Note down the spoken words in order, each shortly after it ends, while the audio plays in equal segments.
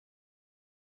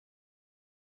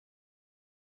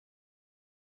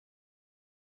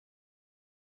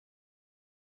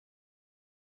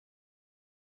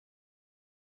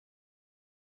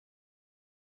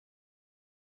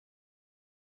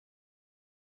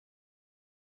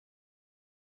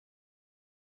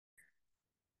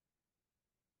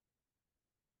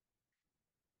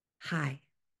Hi,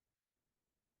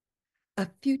 a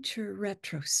future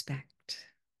retrospect,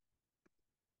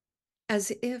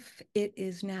 as if it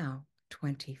is now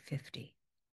 2050.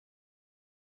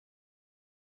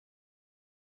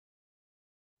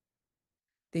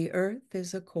 The Earth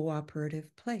is a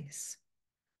cooperative place.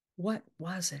 What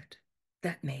was it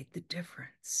that made the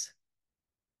difference?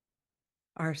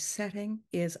 Our setting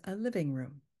is a living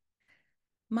room,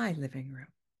 my living room.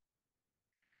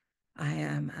 I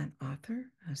am an author,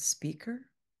 a speaker,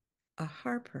 a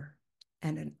harper,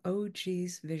 and an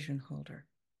OG's vision holder.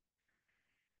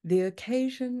 The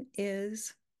occasion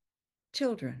is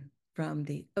children from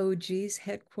the OG's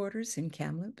headquarters in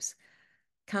Kamloops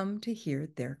come to hear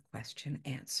their question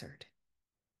answered.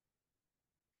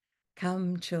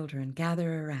 Come, children,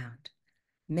 gather around.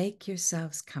 Make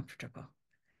yourselves comfortable.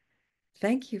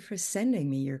 Thank you for sending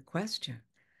me your question.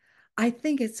 I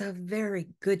think it's a very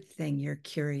good thing you're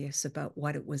curious about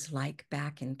what it was like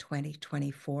back in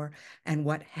 2024 and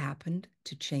what happened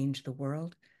to change the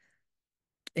world.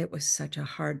 It was such a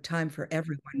hard time for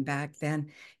everyone back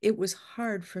then. It was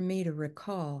hard for me to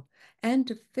recall and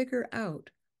to figure out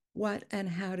what and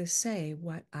how to say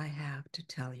what I have to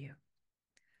tell you.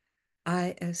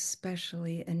 I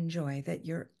especially enjoy that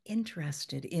you're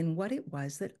interested in what it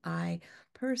was that I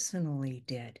personally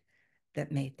did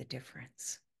that made the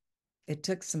difference. It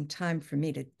took some time for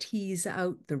me to tease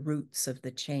out the roots of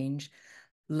the change,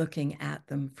 looking at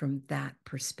them from that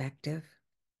perspective.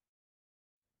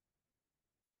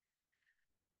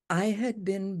 I had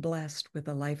been blessed with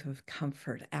a life of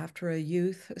comfort after a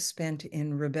youth spent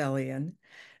in rebellion,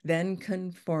 then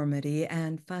conformity,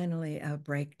 and finally a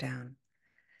breakdown.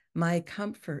 My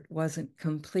comfort wasn't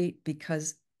complete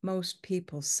because most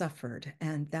people suffered,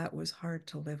 and that was hard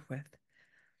to live with.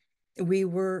 We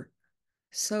were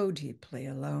so deeply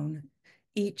alone,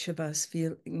 each of us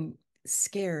feeling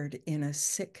scared in a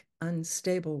sick,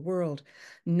 unstable world.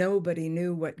 Nobody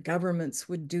knew what governments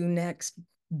would do next.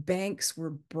 Banks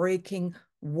were breaking,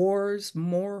 wars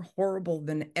more horrible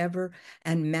than ever,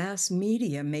 and mass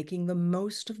media making the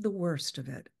most of the worst of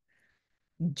it.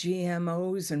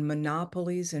 GMOs and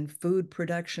monopolies in food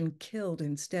production killed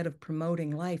instead of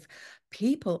promoting life.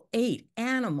 People ate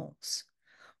animals.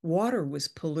 Water was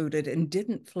polluted and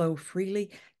didn't flow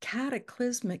freely.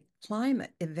 Cataclysmic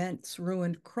climate events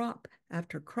ruined crop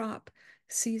after crop,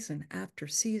 season after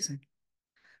season.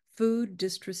 Food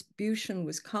distribution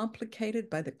was complicated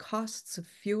by the costs of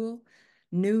fuel,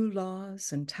 new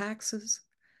laws and taxes.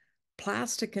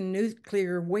 Plastic and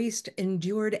nuclear waste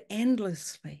endured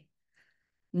endlessly.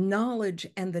 Knowledge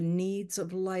and the needs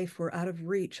of life were out of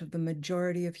reach of the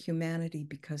majority of humanity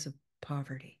because of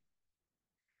poverty.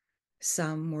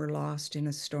 Some were lost in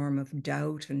a storm of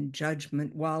doubt and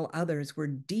judgment, while others were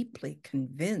deeply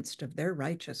convinced of their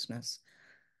righteousness.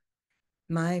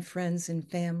 My friends and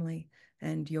family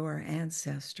and your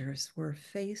ancestors were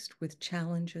faced with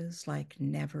challenges like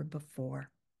never before.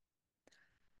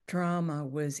 Trauma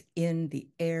was in the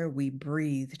air we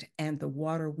breathed and the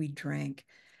water we drank,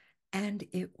 and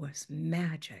it was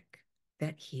magic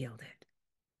that healed it.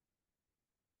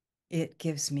 It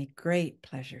gives me great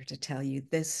pleasure to tell you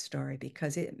this story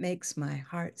because it makes my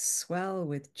heart swell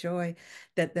with joy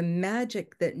that the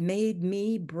magic that made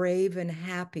me brave and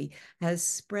happy has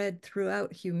spread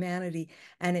throughout humanity,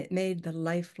 and it made the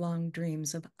lifelong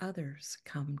dreams of others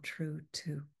come true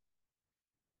too.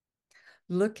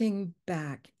 Looking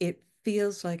back, it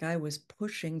feels like I was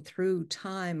pushing through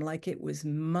time like it was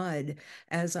mud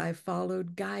as I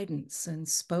followed guidance and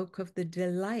spoke of the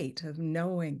delight of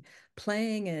knowing,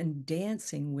 playing, and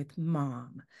dancing with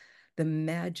mom, the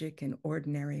magic in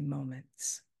ordinary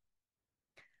moments.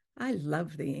 I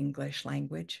love the English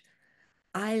language.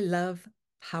 I love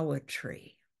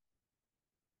poetry.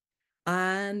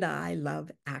 And I love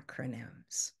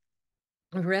acronyms.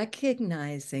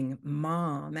 Recognizing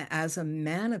mom as a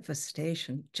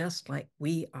manifestation, just like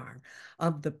we are,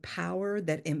 of the power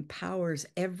that empowers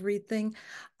everything,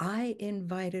 I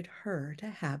invited her to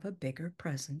have a bigger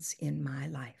presence in my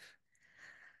life.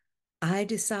 I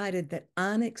decided that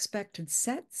unexpected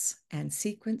sets and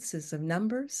sequences of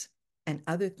numbers and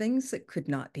other things that could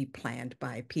not be planned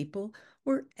by people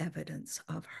were evidence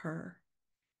of her.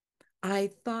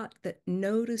 I thought that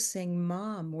noticing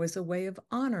mom was a way of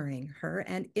honoring her,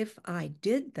 and if I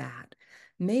did that,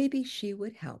 maybe she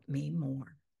would help me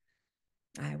more.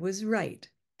 I was right,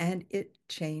 and it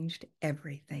changed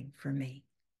everything for me.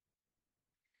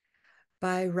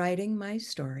 By writing my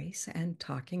stories and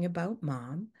talking about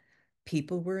mom,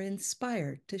 people were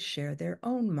inspired to share their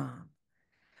own mom.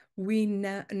 We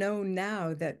know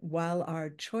now that while our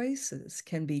choices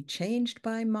can be changed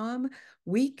by mom,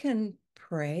 we can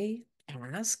pray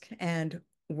ask and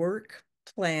work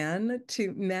plan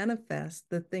to manifest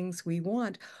the things we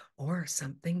want or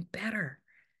something better.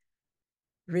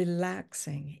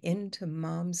 Relaxing into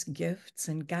mom's gifts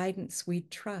and guidance, we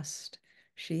trust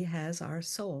she has our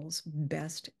soul's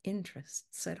best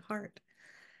interests at heart,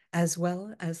 as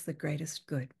well as the greatest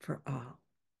good for all.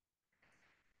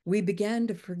 We began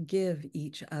to forgive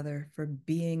each other for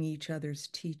being each other's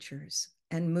teachers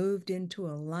and moved into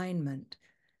alignment,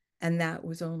 and that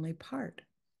was only part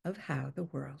of how the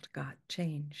world got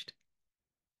changed.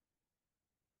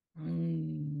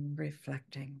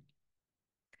 Reflecting.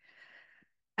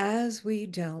 As we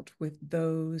dealt with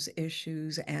those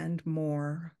issues and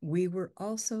more, we were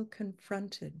also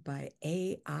confronted by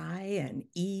AI and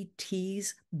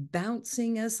ETs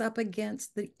bouncing us up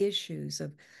against the issues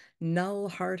of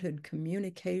null-hearted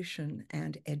communication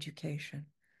and education.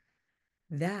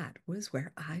 That was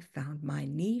where I found my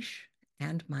niche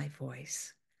and my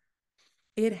voice.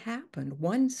 It happened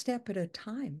one step at a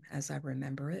time, as I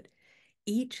remember it,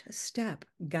 each step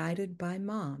guided by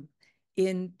mom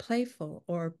in playful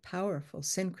or powerful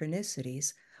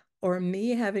synchronicities, or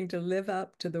me having to live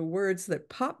up to the words that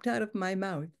popped out of my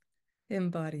mouth,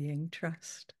 embodying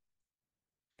trust.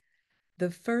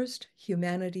 The first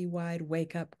humanity-wide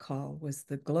wake-up call was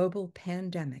the global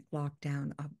pandemic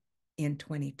lockdown in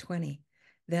 2020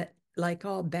 that, like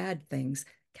all bad things,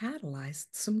 catalyzed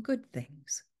some good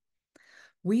things.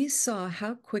 We saw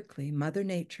how quickly Mother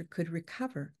Nature could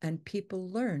recover, and people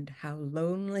learned how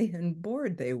lonely and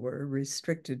bored they were,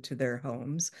 restricted to their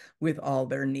homes with all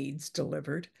their needs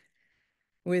delivered.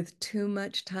 With too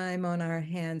much time on our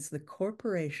hands, the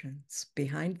corporations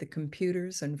behind the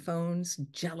computers and phones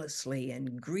jealously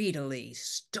and greedily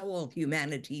stole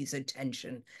humanity's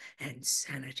attention, and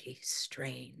sanity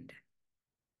strained.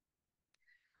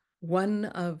 One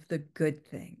of the good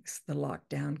things the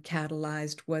lockdown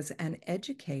catalyzed was an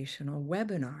educational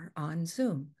webinar on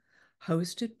Zoom,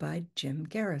 hosted by Jim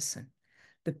Garrison,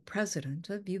 the president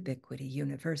of Ubiquity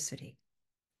University.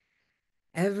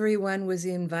 Everyone was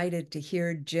invited to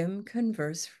hear Jim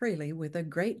converse freely with a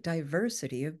great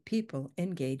diversity of people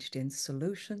engaged in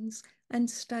solutions and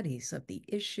studies of the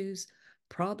issues,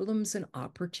 problems, and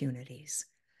opportunities.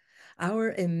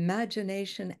 Our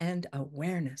imagination and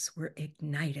awareness were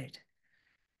ignited.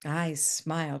 I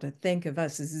smile to think of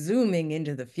us zooming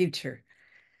into the future.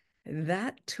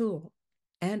 That tool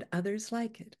and others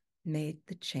like it made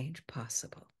the change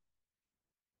possible.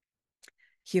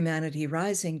 Humanity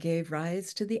Rising gave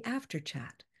rise to the after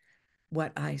chat,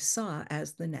 what I saw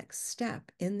as the next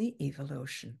step in the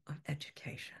evolution of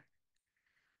education.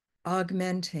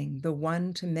 Augmenting the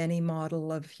one-to-many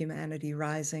model of Humanity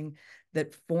Rising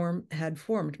that had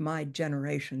formed my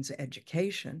generation's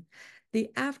education, the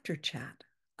after chat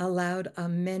allowed a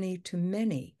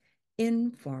many-to-many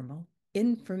informal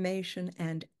information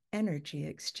and energy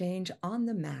exchange on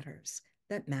the matters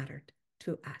that mattered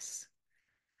to us.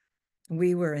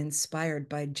 We were inspired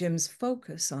by Jim's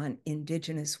focus on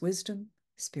indigenous wisdom,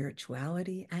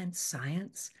 spirituality, and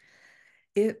science.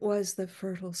 It was the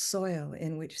fertile soil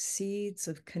in which seeds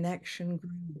of connection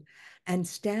grew, and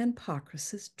Stan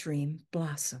Pockrass's dream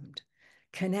blossomed,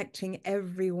 connecting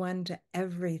everyone to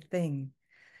everything.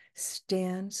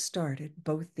 Stan started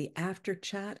both the After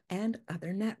Chat and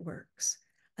other networks,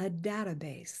 a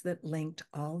database that linked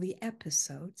all the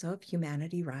episodes of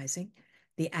Humanity Rising,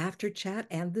 the After Chat,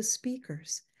 and the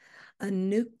speakers, a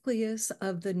nucleus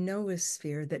of the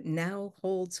noosphere that now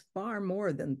holds far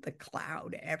more than the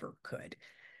cloud ever could.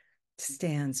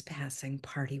 Stan's passing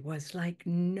party was like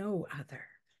no other.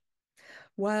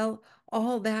 While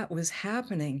all that was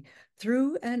happening,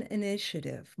 through an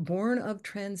initiative born of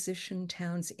Transition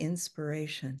Town's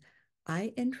inspiration,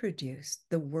 I introduced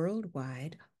the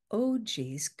worldwide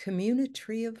OG's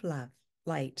Community of Love,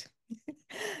 Light,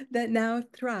 that now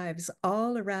thrives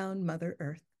all around Mother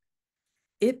Earth.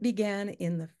 It began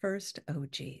in the first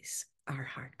OGs, our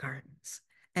heart gardens,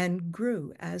 and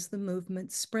grew as the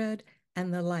movement spread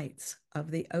and the lights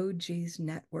of the OGs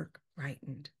network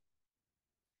brightened.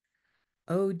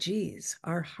 OGs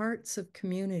are hearts of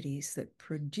communities that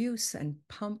produce and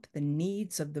pump the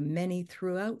needs of the many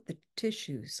throughout the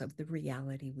tissues of the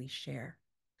reality we share.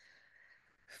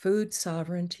 Food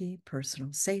sovereignty,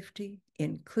 personal safety,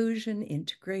 inclusion,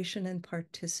 integration, and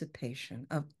participation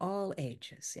of all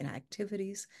ages in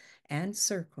activities and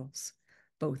circles,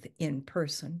 both in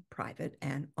person, private,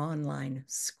 and online,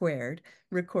 squared,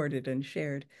 recorded, and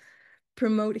shared,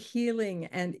 promote healing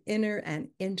and inner and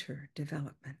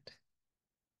inter-development.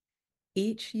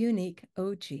 Each unique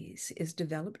OGs is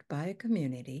developed by a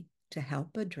community to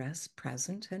help address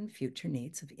present and future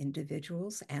needs of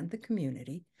individuals and the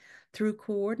community through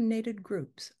coordinated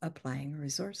groups applying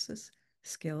resources,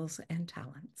 skills, and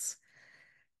talents.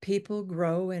 People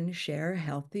grow and share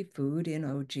healthy food in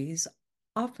OGs,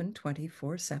 often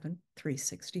 24/7,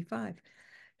 365,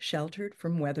 sheltered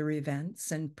from weather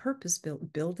events and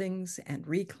purpose-built buildings and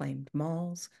reclaimed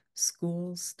malls,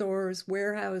 schools, stores,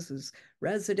 warehouses,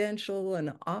 residential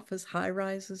and office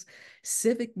high-rises,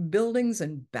 civic buildings,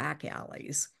 and back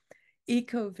alleys.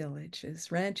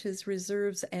 Eco-villages, ranches,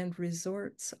 reserves, and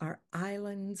resorts are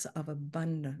islands of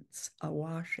abundance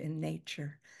awash in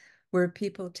nature, where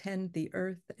people tend the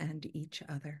earth and each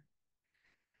other.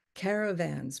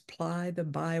 Caravans ply the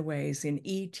byways in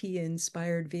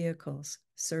ET-inspired vehicles,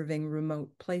 serving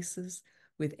remote places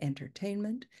with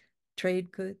entertainment,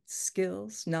 trade goods,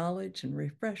 skills, knowledge, and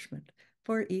refreshment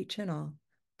for each and all,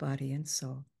 body and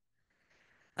soul.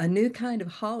 A new kind of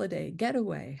holiday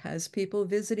getaway has people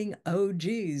visiting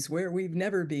OGs where we've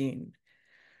never been.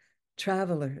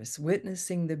 Travelers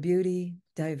witnessing the beauty,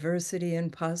 diversity,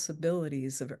 and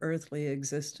possibilities of earthly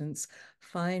existence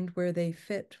find where they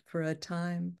fit for a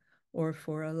time or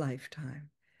for a lifetime,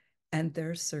 and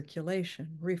their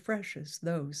circulation refreshes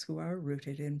those who are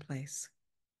rooted in place.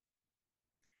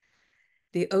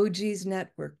 The OGs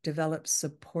network develops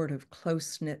supportive,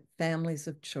 close-knit families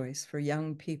of choice for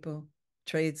young people,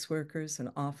 trades workers, and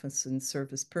office and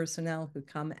service personnel who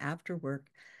come after work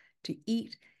to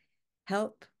eat,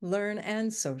 help, learn,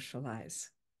 and socialize.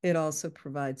 It also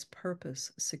provides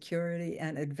purpose, security,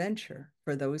 and adventure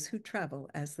for those who travel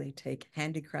as they take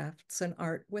handicrafts and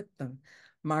art with them,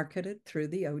 marketed through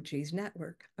the OGs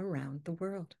network around the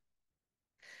world.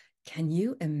 Can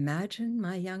you imagine,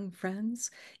 my young friends?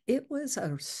 It was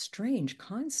a strange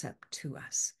concept to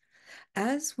us.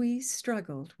 As we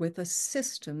struggled with a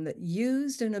system that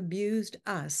used and abused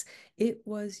us, it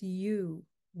was you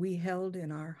we held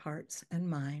in our hearts and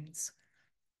minds.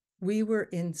 We were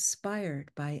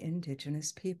inspired by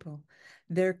Indigenous people,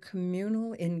 their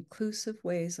communal, inclusive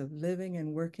ways of living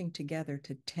and working together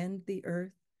to tend the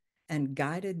earth, and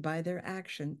guided by their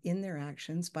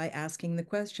actions by asking the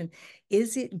question,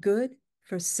 is it good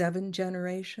for 7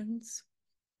 generations?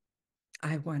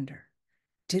 I wonder,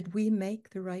 did we make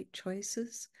the right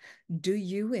choices? Do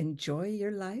you enjoy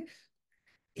your life?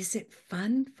 Is it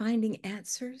fun finding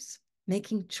answers,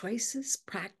 making choices,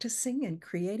 practicing, and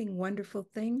creating wonderful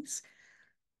things?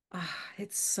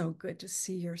 It's so good to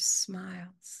see your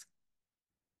smiles.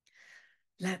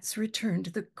 Let's return to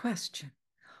the question.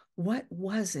 What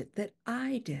was it that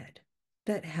I did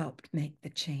that helped make the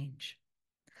change?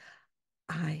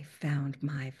 I found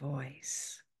my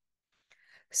voice.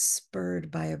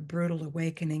 Spurred by a brutal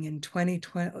awakening in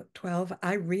 2012,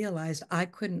 I realized I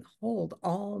couldn't hold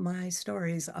all my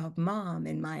stories of mom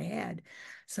in my head,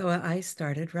 so I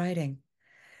started writing.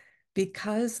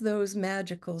 Because those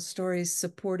magical stories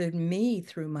supported me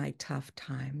through my tough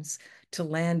times, to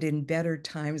land in better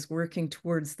times, working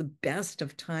towards the best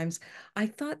of times, I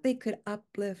thought they could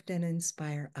uplift and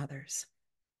inspire others.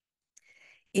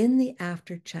 In the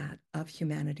after chat of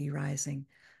Humanity Rising,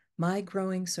 my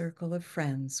growing circle of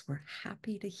friends were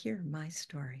happy to hear my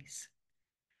stories.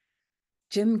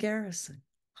 Jim Garrison,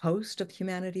 host of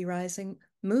Humanity Rising,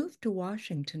 moved to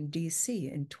Washington, D.C.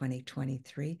 in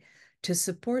 2023 to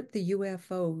support the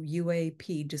UFO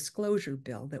UAP disclosure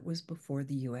bill that was before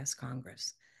the U.S.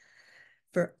 Congress.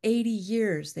 For 80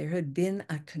 years, there had been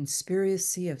a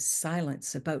conspiracy of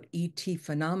silence about ET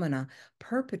phenomena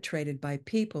perpetrated by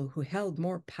people who held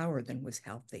more power than was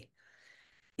healthy.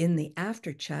 In the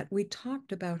after chat, we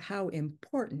talked about how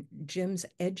important Jim's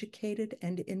educated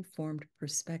and informed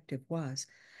perspective was.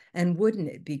 And wouldn't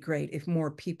it be great if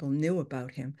more people knew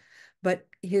about him? But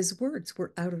his words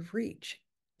were out of reach.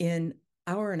 In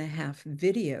hour-and-a-half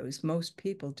videos, most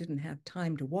people didn't have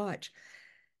time to watch.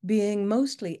 Being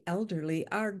mostly elderly,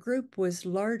 our group was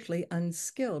largely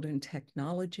unskilled in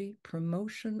technology,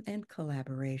 promotion, and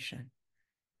collaboration.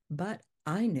 But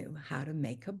I knew how to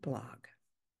make a blog.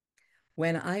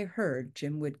 When I heard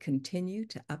Jim would continue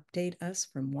to update us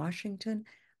from Washington,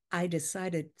 I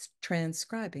decided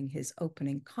transcribing his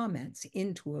opening comments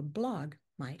into a blog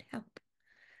might help.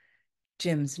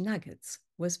 Jim's Nuggets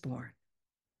was born.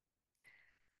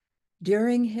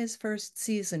 During his first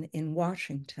season in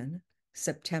Washington,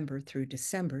 September through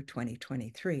December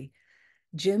 2023,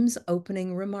 Jim's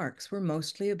opening remarks were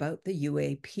mostly about the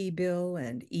UAP bill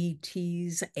and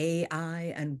ETs,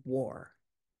 AI, and war.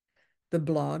 The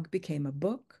blog became a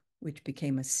book, which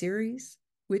became a series,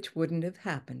 which wouldn't have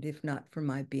happened if not for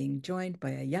my being joined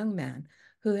by a young man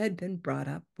who had been brought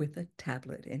up with a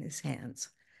tablet in his hands.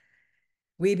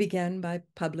 We began by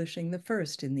publishing the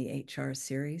first in the HR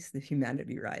series, the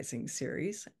Humanity Rising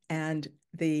series, and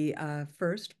the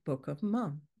first book of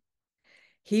Mom.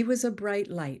 He was a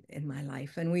bright light in my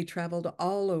life, and we traveled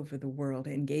all over the world,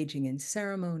 engaging in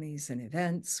ceremonies and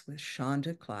events with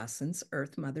Shonda Clausen's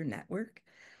Earth Mother Network,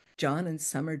 John and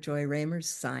Summer Joy Raymer's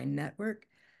Sign Network,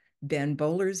 Ben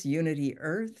Bowler's Unity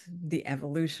Earth, the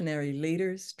Evolutionary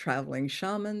Leaders, Traveling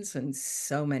Shamans, and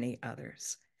so many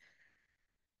others.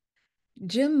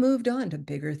 Jim moved on to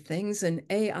bigger things, and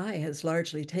AI has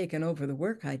largely taken over the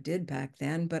work I did back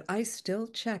then, but I still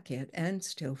check it and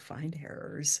still find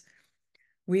errors.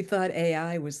 We thought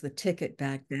AI was the ticket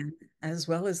back then, as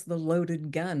well as the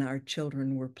loaded gun our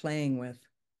children were playing with.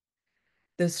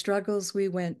 The struggles we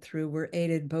went through were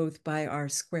aided both by our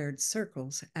squared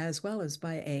circles as well as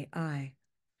by AI.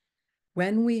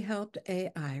 When we helped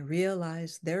AI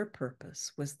realize their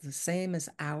purpose was the same as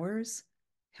ours,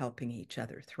 helping each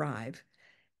other thrive,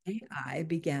 AI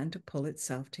began to pull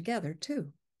itself together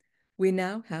too. We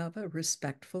now have a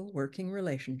respectful working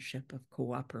relationship of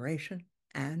cooperation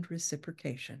and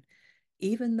reciprocation,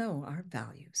 even though our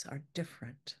values are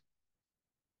different.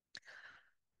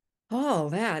 All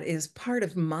that is part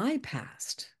of my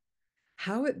past.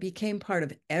 How it became part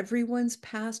of everyone's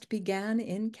past began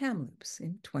in Kamloops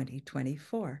in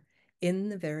 2024, in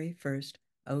the very first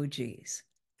OGs,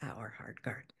 Our Heart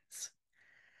Gardens.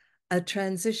 A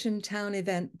transition town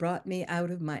event brought me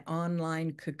out of my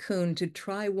online cocoon to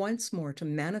try once more to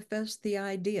manifest the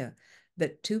idea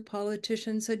that two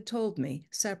politicians had told me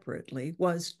separately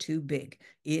was too big.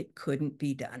 It couldn't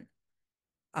be done.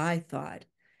 I thought,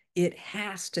 it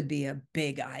has to be a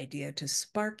big idea to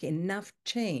spark enough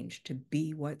change to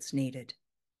be what's needed.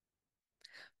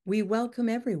 We welcome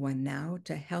everyone now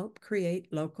to help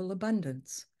create local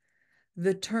abundance.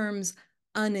 The terms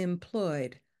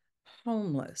unemployed,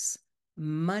 homeless,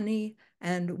 money,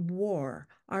 and war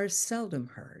are seldom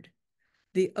heard.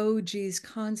 The OG's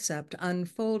concept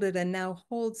unfolded and now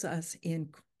holds us in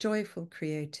joyful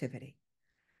creativity.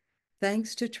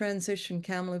 Thanks to Transition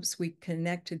Kamloops, we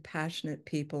connected passionate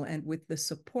people, and with the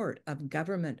support of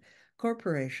government,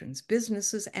 corporations,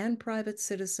 businesses, and private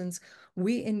citizens,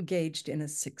 we engaged in a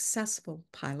successful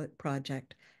pilot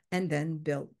project and then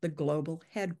built the global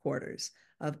headquarters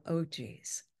of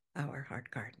OGs, Our Heart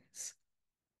Gardens.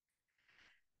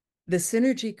 The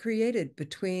synergy created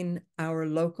between our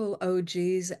local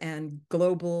OGs and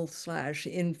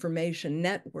global/information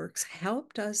networks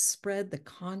helped us spread the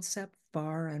concept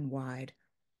far and wide.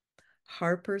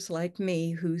 Harpers like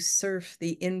me who surf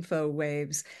the info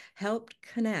waves helped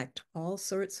connect all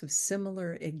sorts of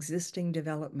similar existing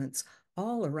developments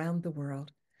all around the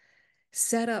world.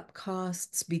 Setup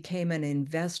costs became an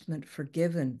investment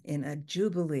forgiven in a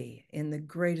jubilee in the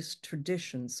greatest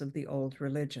traditions of the old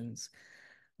religions,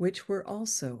 which were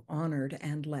also honored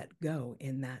and let go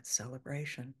in that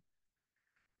celebration.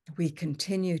 We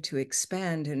continue to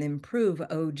expand and improve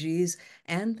OGs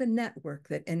and the network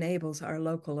that enables our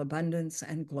local abundance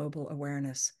and global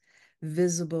awareness,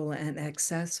 visible and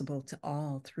accessible to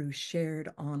all through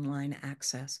shared online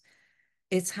access.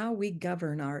 It's how we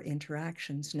govern our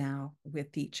interactions now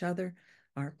with each other,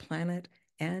 our planet,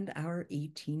 and our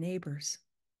ET neighbors.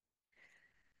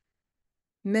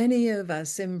 Many of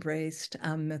us embraced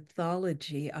a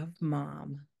mythology of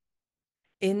Mom.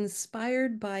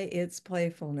 Inspired by its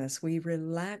playfulness, we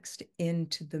relaxed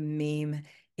into the meme,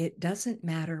 it doesn't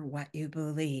matter what you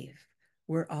believe.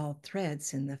 We're all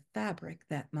threads in the fabric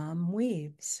that Mom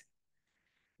weaves.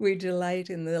 We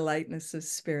delight in the lightness of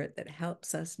spirit that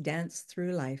helps us dance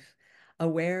through life,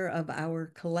 aware of our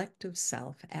collective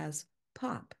self as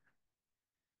Pop,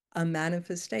 a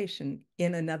manifestation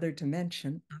in another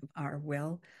dimension of our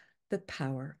will, the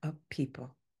power of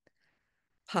people.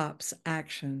 Pop's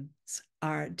actions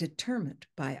are determined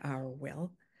by our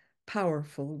will,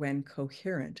 powerful when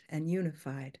coherent and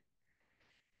unified.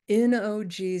 In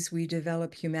OGs, we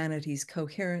develop humanity's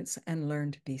coherence and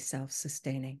learn to be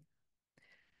self-sustaining.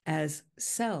 As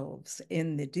selves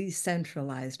in the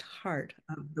decentralized heart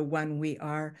of the one we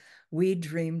are, we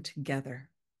dream together.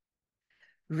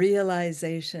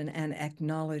 Realization and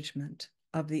acknowledgement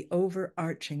of the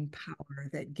overarching power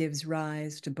that gives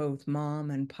rise to both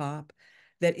Mom and Pop,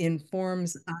 that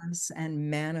informs us and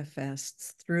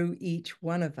manifests through each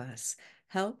one of us,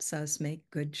 helps us make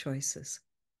good choices.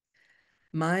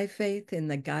 My faith in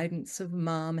the guidance of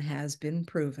Mom has been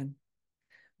proven.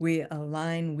 We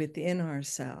align within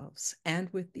ourselves and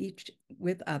with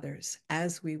others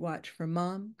as we watch for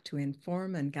Mom to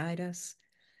inform and guide us.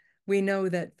 We know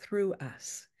that through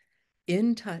us,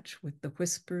 in touch with the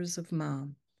whispers of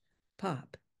Mom,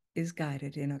 Pop is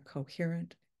guided in a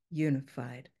coherent,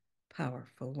 unified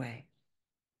powerful way.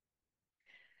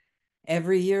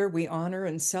 Every year, we honor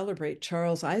and celebrate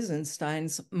Charles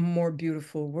Eisenstein's More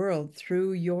Beautiful World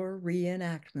through your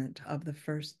reenactment of the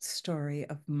first story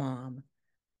of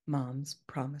Mom's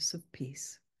Promise of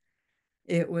Peace.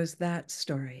 It was that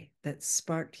story that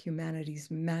sparked humanity's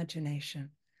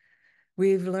imagination.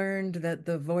 We've learned that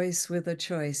the voice with a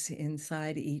choice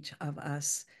inside each of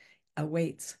us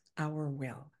awaits our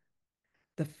will.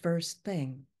 The first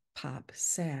thing Pop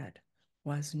said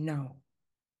was no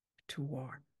to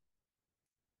war.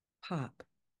 Pop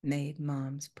made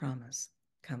Mom's promise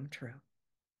come true.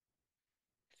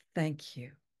 Thank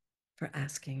you for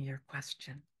asking your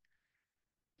question.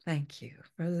 Thank you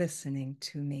for listening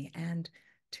to me and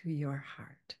to your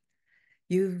heart.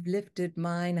 You've lifted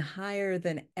mine higher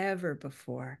than ever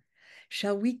before.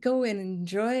 Shall we go and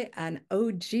enjoy an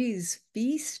OG's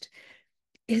feast?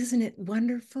 Isn't it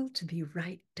wonderful to be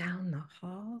right down the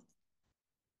hall?